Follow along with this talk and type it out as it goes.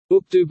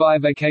Book Dubai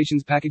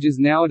vacations packages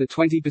now at a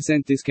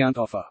 20% discount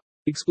offer.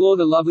 Explore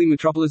the lovely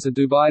metropolis of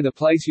Dubai, the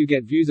place you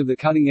get views of the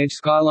cutting-edge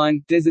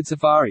skyline, desert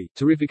safari,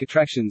 terrific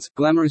attractions,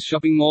 glamorous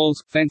shopping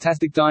malls,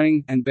 fantastic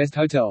dining, and best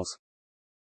hotels.